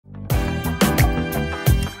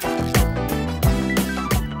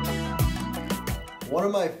One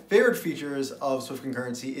of my favorite features of Swift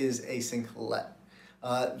Concurrency is Async Let.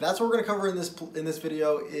 That's what we're going to cover in this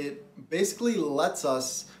video. It basically lets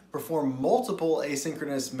us perform multiple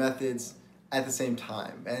asynchronous methods at the same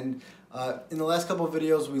time. And in the last couple of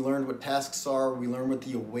videos, we learned what tasks are, we learned what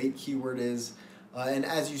the await keyword is. And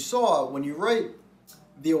as you saw, when you write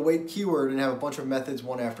the await keyword and have a bunch of methods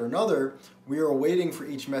one after another, we are waiting for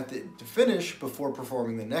each method to finish before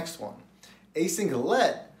performing the next one. Async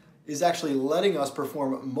Let is actually letting us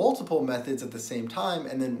perform multiple methods at the same time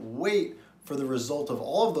and then wait for the result of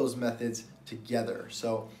all of those methods together.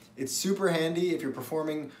 So it's super handy if you're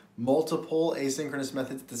performing multiple asynchronous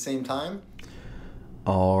methods at the same time.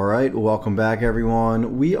 All right, welcome back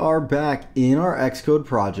everyone. We are back in our Xcode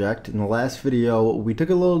project. In the last video, we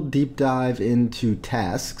took a little deep dive into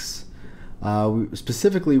tasks.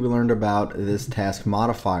 Specifically, we learned about this task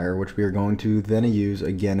modifier, which we are going to then use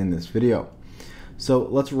again in this video. So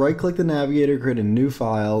let's right-click the navigator, create a new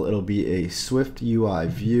file. It'll be a Swift UI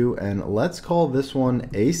view, and let's call this one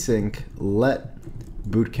Async Let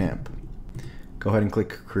Bootcamp. Go ahead and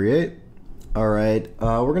click Create. All right,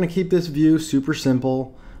 we're gonna keep this view super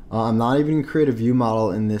simple. I'm not even gonna create a view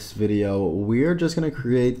model in this video. We are just gonna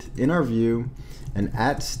create in our view an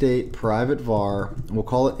 @state private var. We'll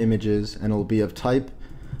call it images, and it'll be of type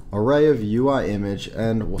array of UI image,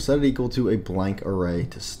 and we'll set it equal to a blank array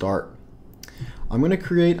to start. I'm going to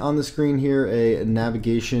create on the screen here a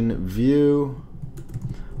navigation view,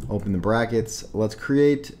 open the brackets. Let's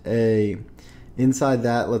create inside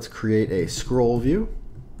that, let's create a scroll view.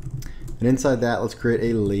 And inside that, let's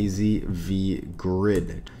create a lazy V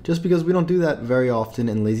grid. Just because we don't do that very often,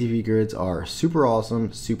 and lazy V grids are super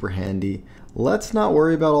awesome, super handy. Let's not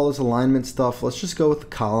worry about all this alignment stuff. Let's just go with the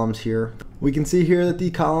columns here. We can see here that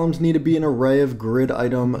the columns need to be an array of grid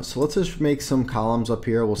item. So let's just make some columns up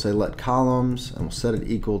here. We'll say let columns, and we'll set it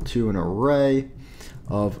equal to an array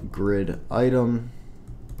of grid item.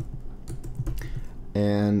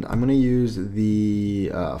 And I'm gonna use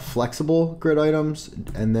the flexible grid items,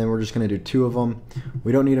 and then we're just gonna do 2 of them.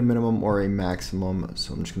 We don't need a minimum or a maximum,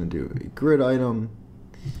 so I'm just gonna do a grid item,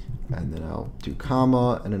 and then I'll do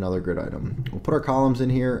comma and another grid item. We'll put our columns in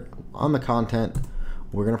here on the content.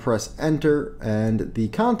 We're gonna press enter, and the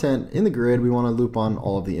content in the grid, we wanna loop on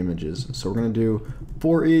all of the images. So we're gonna do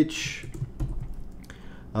for each,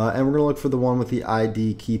 and we're gonna look for the one with the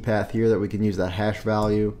ID key path here that we can use that hash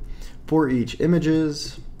value. For each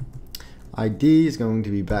images, ID is going to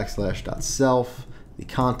be \self. The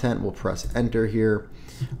content, we'll press enter here.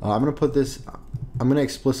 I'm gonna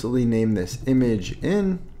explicitly name this image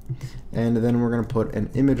in, and then we're going to put an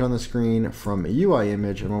image on the screen from a UI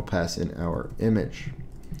image, and we'll pass in our image.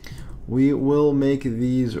 We will make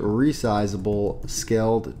these resizable,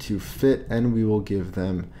 scaled to fit, and we will give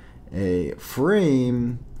them a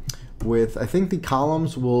frame with, I think the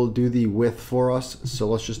columns will do the width for us, so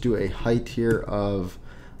let's just do a height here of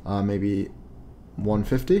maybe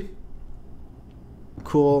 150.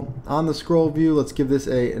 Cool. On the scroll view, let's give this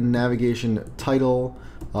a navigation title.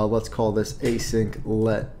 Let's call this Async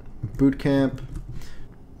Let Bootcamp.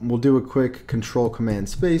 We'll do a quick Control Command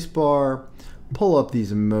Spacebar, pull up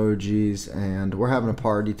these emojis, and we're having a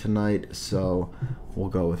party tonight, so we'll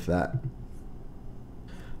go with that.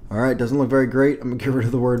 All right, doesn't look very great. I'm gonna get rid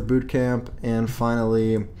of the word bootcamp, and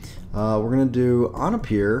finally, we're gonna do on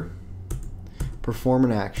appear, perform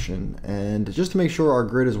an action, and just to make sure our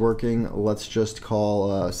grid is working, let's just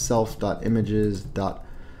call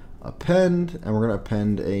self.images.append, and we're gonna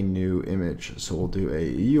append a new image. So we'll do a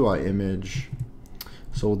UI image.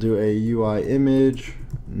 So we'll do a UI image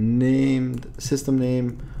named system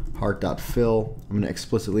name heart.fill. I'm gonna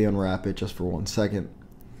explicitly unwrap it just for 1 second.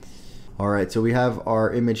 All right, so we have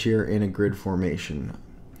our image here in a grid formation.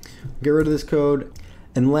 Get rid of this code.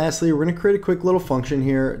 And lastly, we're gonna create a quick little function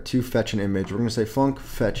here to fetch an image. We're gonna say func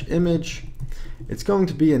fetch image. It's going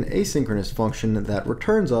to be an asynchronous function that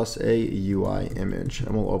returns us a UI image,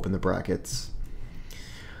 and we'll open the brackets.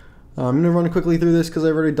 I'm gonna run quickly through this because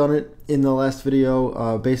I've already done it in the last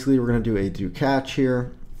video. Basically, we're gonna do a do catch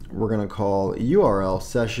here. We're gonna call URL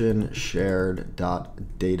session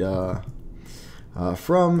shared.data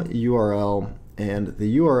from URL, and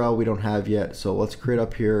the URL we don't have yet, so let's create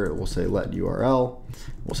up here. We'll say let URL.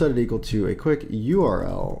 We'll set it equal to a quick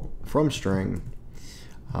URL from string.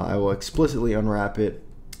 I will explicitly unwrap it,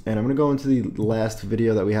 and I'm going to go into the last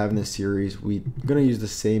video that we have in this series. We're going to use the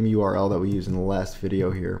same URL that we used in the last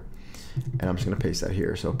video here, and I'm just going to paste that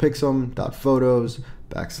here. So pixum.photos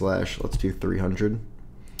 / let's do 300.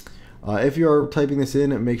 If you're typing this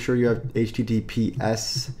in, make sure you have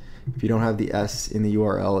HTTPS. If you don't have the S in the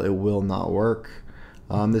URL, it will not work.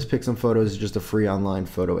 This Pick Some Photos is just a free online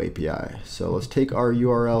photo API. So let's take our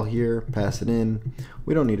URL here, pass it in.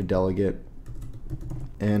 We don't need a delegate.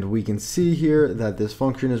 And we can see here that this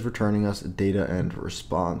function is returning us data and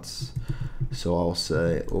response. So I'll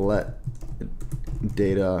say let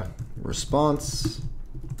data response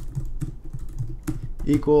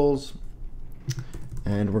equals,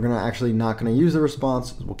 and we're actually not gonna use the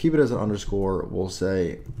response. We'll keep it as an underscore. We'll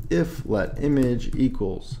say if let image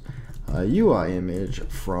equals UI image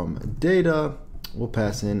from data. We'll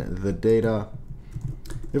pass in the data.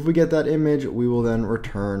 If we get that image, we will then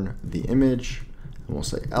return the image. And we'll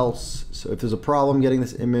say else. So if there's a problem getting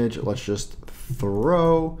this image, let's just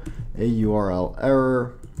throw a URL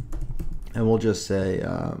error, and we'll just say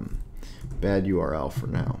bad URL for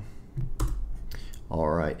now. All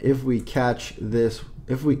right. If we catch this,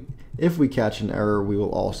 if we catch an error, we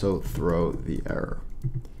will also throw the error.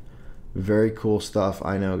 Very cool stuff,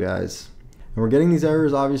 I know, guys. And we're getting these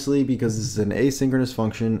errors obviously because this is an asynchronous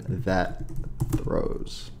function that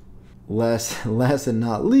throws. Last and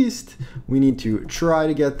not least, we need to try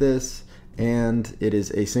to get this, and it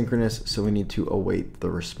is asynchronous, so we need to await the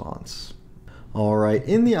response. All right,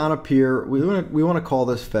 in the onAppear, we want to call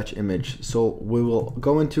this fetch image. So we will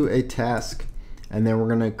go into a task, and then we're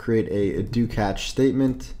going to create a do catch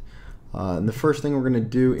statement. And the first thing we're going to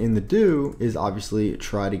do in the do is obviously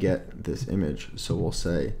try to get this image. So we'll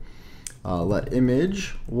say let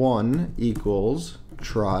image 1 equals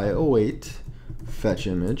try await fetch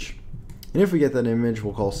image. And if we get that image,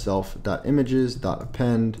 we'll call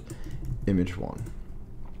self.images.append image1.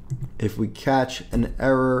 If we catch an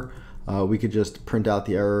error, we could just print out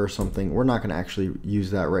the error or something. We're not going to actually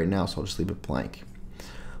use that right now, so I'll just leave it blank.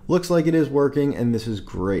 Looks like it is working, and this is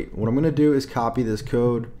great. What I'm going to do is copy this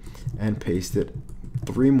code and paste it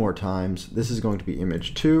 3 more times. This is going to be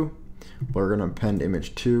image 2. We're going to append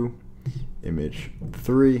image 2, image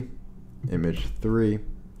 3, image 3,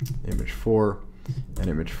 image 4, and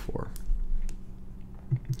image 4.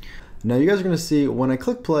 Now you guys are going to see when I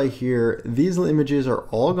click play here, these images are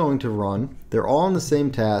all going to run. They're all on the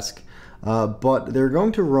same task, but they're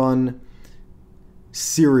going to run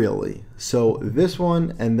serially. So this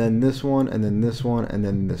one, and then this one, and then this one, and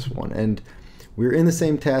then this one. And we're in the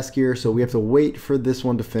same task here, so we have to wait for this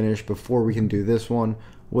one to finish before we can do this one,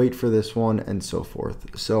 wait for this one, and so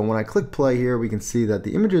forth. So when I click play here, we can see that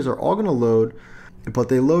the images are all going to load, but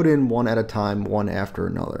they load in one at a time, one after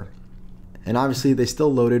another. And obviously they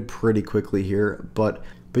still loaded pretty quickly here, but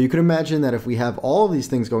you can imagine that if we have all of these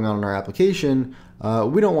things going on in our application,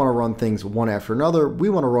 we don't want to run things one after another. We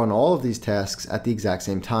want to run all of these tasks at the exact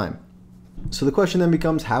same time. So the question then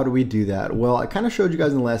becomes, how do we do that? Well, I kind of showed you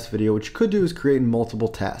guys in the last video. What you could do is create multiple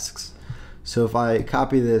tasks. So if I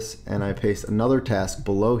copy this and I paste another task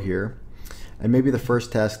below here, and maybe the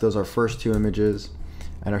first task does our first 2 images,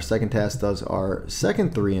 and our second task does our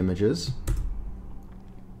second 3 images,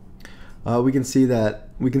 we can see that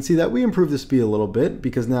we improved the speed a little bit,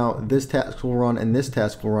 because now this task will run and this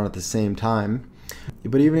task will run at the same time.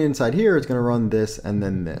 But even inside here, it's going to run this and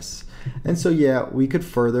then this. And so yeah, we could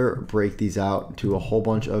further break these out to a whole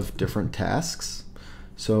bunch of different tasks.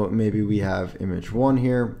 So maybe we have image 1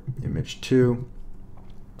 here, image 2.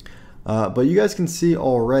 But you guys can see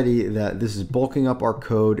already that this is bulking up our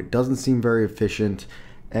code. It doesn't seem very efficient.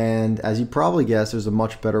 And as you probably guessed, there's a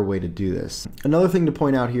much better way to do this. Another thing to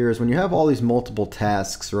point out here is when you have all these multiple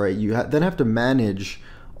tasks, right, you then have to manage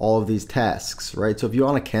all of these tasks, right? So if you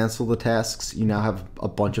want to cancel the tasks, you now have a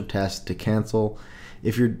bunch of tasks to cancel.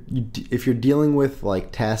 If you're dealing with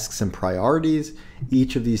like tasks and priorities,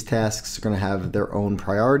 each of these tasks are going to have their own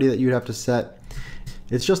priority that you'd have to set.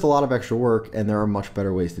 It's just a lot of extra work, and there are much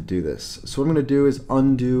better ways to do this. So what I'm going to do is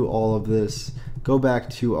undo all of this, go back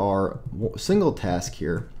to our single task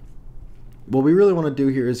here. What we really want to do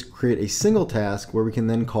here is create a single task where we can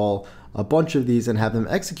then call a bunch of these and have them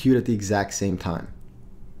execute at the exact same time.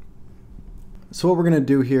 So what we're going to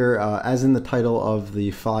do here, as in the title of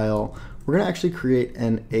the file, we're going to actually create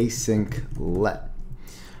an async let.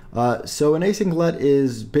 So an async let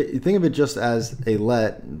is, think of it just as a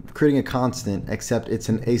let, creating a constant, except it's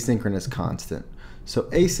an asynchronous constant. So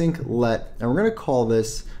async let, and we're going to call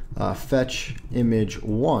this fetch image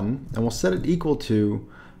 1, and we'll set it equal to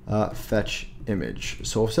fetch image.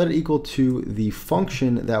 So we'll set it equal to the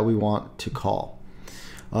function that we want to call.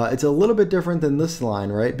 It's a little bit different than this line,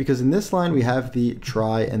 right? Because in this line we have the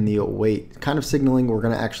try and the await, kind of signaling we're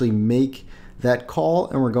going to actually make that call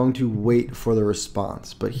and we're going to wait for the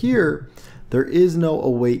response. But here there is no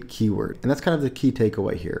await keyword, and that's kind of the key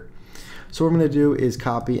takeaway here. So what I'm going to do is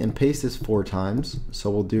copy and paste this 4 times. So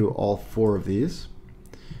we'll do all 4 of these.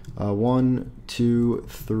 1, 2,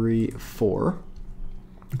 3, 4.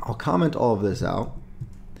 I'll comment all of this out.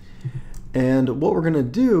 And what we're going to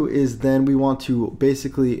do is then we want to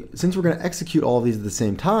basically, since we're going to execute all of these at the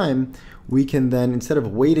same time, we can then, instead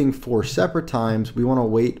of waiting 4 separate times, we want to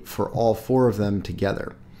wait for all 4 of them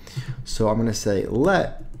together. So I'm going to say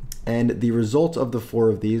let, and the result of the 4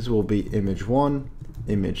 of these will be image 1,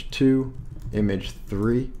 image 2, image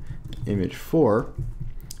 3, image 4. And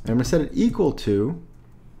I'm going to set it equal to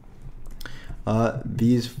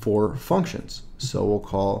these 4 functions. So we'll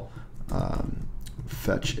call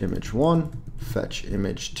fetch image 1, fetch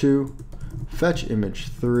image 2, fetch image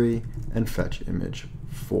 3, and fetch image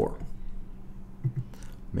 4.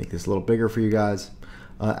 Make this a little bigger for you guys.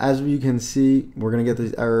 As you can see, we're going to get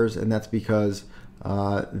these errors, and that's because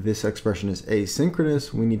this expression is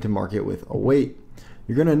asynchronous. We need to mark it with await.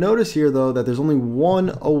 You're going to notice here, though, that there's only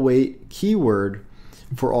one await keyword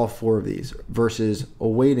for all 4 of these versus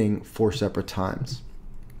awaiting 4 separate times.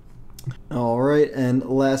 All right, and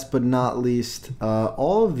last but not least,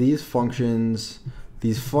 all of these functions,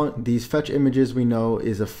 these fetch images, we know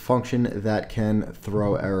is a function that can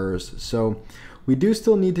throw errors. So we do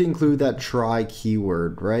still need to include that try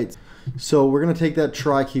keyword, right? So we're going to take that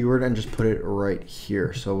try keyword and just put it right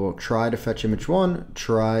here. So we'll try to fetch image 1,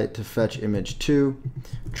 try to fetch image 2,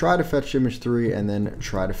 try to fetch image 3, and then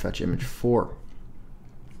try to fetch image 4.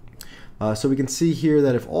 So we can see here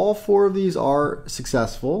that if all 4 of these are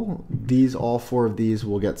successful, all 4 of these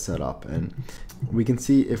will get set up. And we can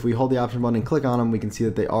see if we hold the option button and click on them, we can see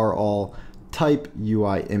that they are all type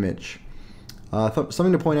UI image.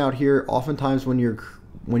 Something to point out here, oftentimes when you're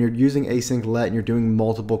using async let and you're doing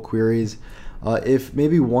multiple queries, if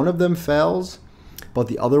maybe one of them fails, but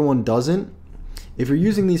the other one doesn't, if you're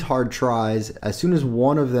using these hard tries, as soon as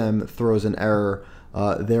one of them throws an error,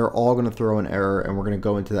 they're all going to throw an error, and we're going to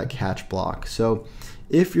go into that catch block. So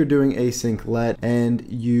if you're doing async let and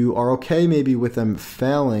you are okay maybe with them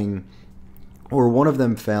failing or one of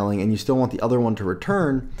them failing and you still want the other one to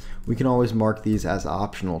return, we can always mark these as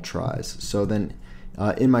optional tries. So then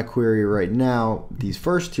in my query right now, these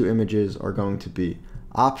first 2 images are going to be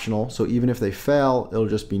optional. So even if they fail, it'll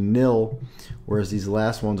just be nil, whereas these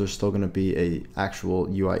last ones are still going to be a actual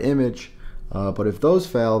UI image. But if those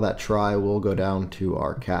fail, that try will go down to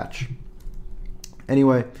our catch.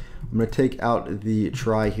 Anyway, I'm going to take out the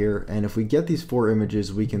try here, and if we get these 4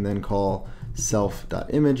 images, we can then call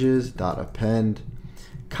self.images.append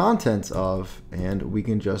contents of, and we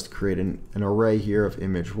can just create an array here of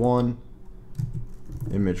image 1,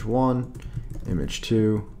 image 1, image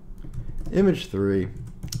 2, image 3,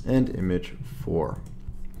 and image 4.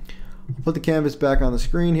 Put the canvas back on the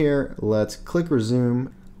screen here. Let's click resume.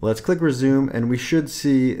 And we should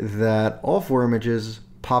see that all 4 images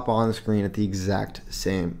pop on the screen at the exact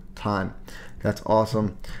same time. That's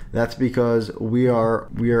awesome. That's because we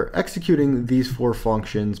are executing these 4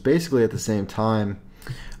 functions basically at the same time,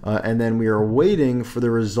 and then we are waiting for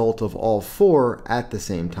the result of all 4 at the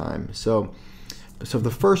same time. So if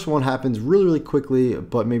the first one happens really, really quickly,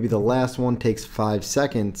 but maybe the last one takes 5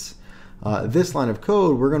 seconds, this line of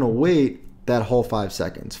code, we're going to wait that whole 5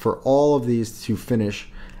 seconds for all of these to finish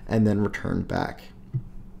and then return back.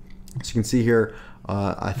 So you can see here,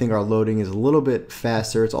 I think our loading is a little bit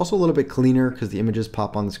faster. It's also a little bit cleaner because the images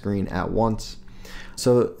pop on the screen at once.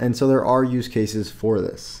 So there are use cases for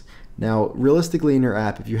this. Now, realistically in your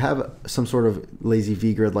app, if you have some sort of lazy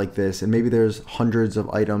V grid like this, and maybe there's hundreds of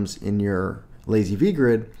items in your lazy V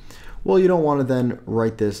grid, well, you don't want to then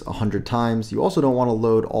write this 100 times. You also don't want to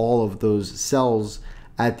load all of those cells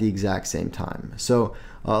at the exact same time. So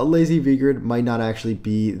a lazy V-grid might not actually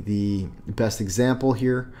be the best example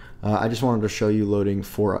here. I just wanted to show you loading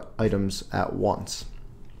 4 items at once.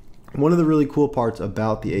 One of the really cool parts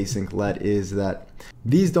about the async let is that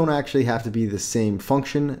these don't actually have to be the same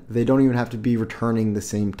function. They don't even have to be returning the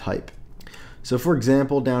same type. So for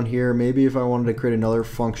example, down here, maybe if I wanted to create another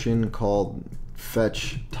function called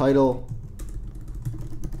fetch title,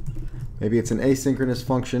 maybe it's an asynchronous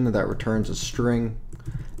function that returns a string.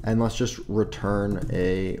 And let's just return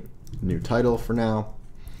a new title for now.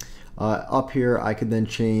 Up here, I could then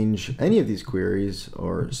change any of these queries,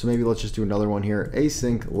 so maybe let's just do another one here.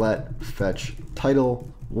 Async let fetch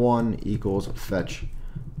title 1 equals fetch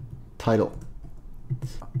title.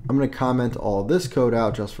 I'm going to comment all this code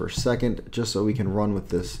out just for a second, just so we can run with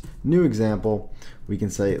this new example. We can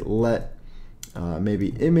say let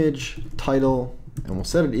maybe image title, and we'll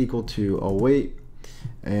set it equal to await.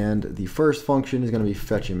 And the first function is going to be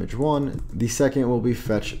fetch image 1. The second will be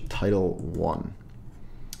fetch title 1.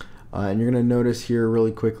 And you're going to notice here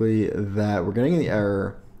really quickly that we're getting the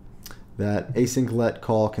error that async let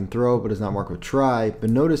call can throw but is not marked with try, but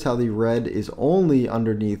notice how the red is only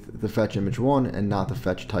underneath the fetch image 1 and not the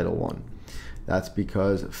fetch title 1. That's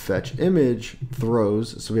because fetch image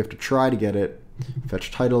throws, so we have to try to get it.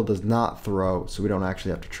 Fetch title does not throw, so we don't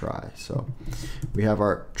actually have to try. So we have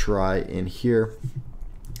our try in here.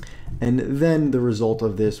 And then the result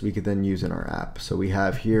of this we could then use in our app. So we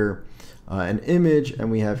have here an image and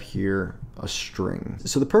we have here a string.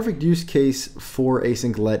 So the perfect use case for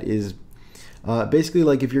async let is basically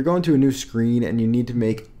like if you're going to a new screen and you need to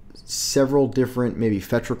make several different maybe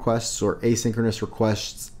fetch requests or asynchronous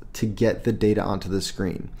requests to get the data onto the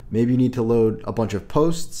screen. Maybe you need to load a bunch of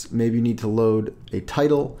posts, maybe you need to load a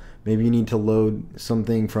title, maybe you need to load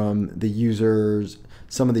something from the users,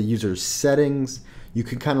 some of the user's settings. You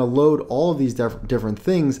can kind of load all of these different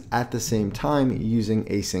things at the same time using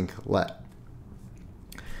async let.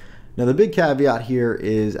 Now the big caveat here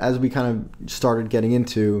is, as we kind of started getting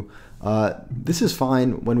into, this is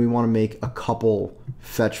fine when we want to make a couple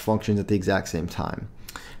fetch functions at the exact same time.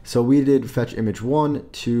 So we did fetch image 1,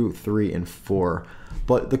 2, 3, and 4.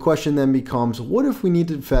 But the question then becomes, what if we need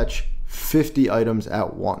to fetch 50 items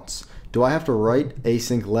at once? Do I have to write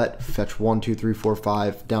async let fetch 1, 2, 3, 4,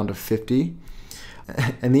 5 down to 50?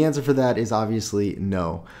 And the answer for that is obviously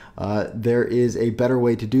no. There is a better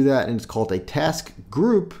way to do that, and it's called a task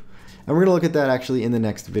group. And we're going to look at that actually in the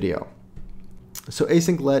next video. So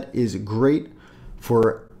async let is great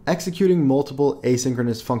for executing multiple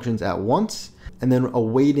asynchronous functions at once and then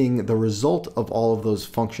awaiting the result of all of those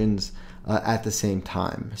functions at the same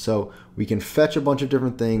time. So we can fetch a bunch of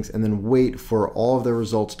different things and then wait for all of the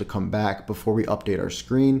results to come back before we update our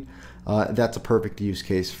screen. That's a perfect use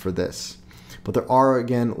case for this. But there are,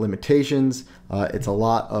 again, limitations. It's a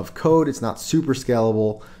lot of code. It's not super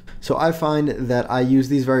scalable. So I find that I use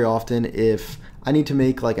these very often if I need to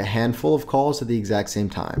make like a handful of calls at the exact same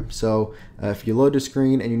time. So if you load the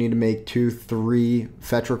screen and you need to make 2, 3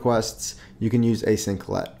 fetch requests, you can use async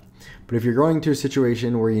let. But if you're going to a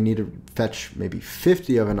situation where you need to fetch maybe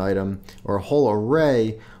 50 of an item or a whole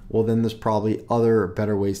array, well then there's probably other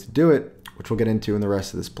better ways to do it, which we'll get into in the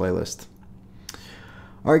rest of this playlist.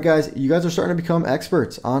 All right, guys, you guys are starting to become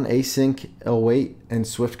experts on async, await, and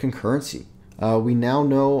Swift concurrency. We now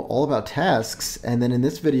know all about tasks, and then in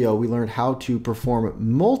this video, we learned how to perform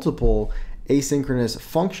multiple asynchronous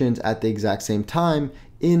functions at the exact same time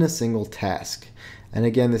in a single task. And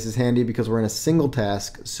again, this is handy because we're in a single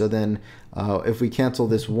task, so then if we cancel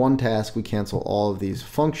this one task, we cancel all of these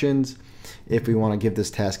functions. If we want to give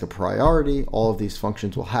this task a priority, all of these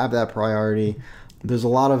functions will have that priority. There's a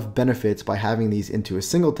lot of benefits by having these into a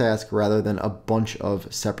single task rather than a bunch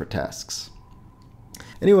of separate tasks.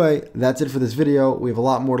 Anyway, that's it for this video. We have a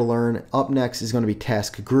lot more to learn. Up next is going to be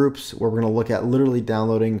task groups, where we're going to look at literally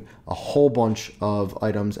downloading a whole bunch of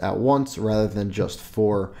items at once rather than just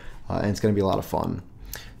 4, and it's going to be a lot of fun.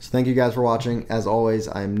 So thank you guys for watching. As always,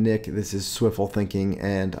 I'm Nick. This is Swiftful Thinking,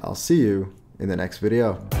 and I'll see you in the next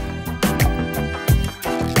video.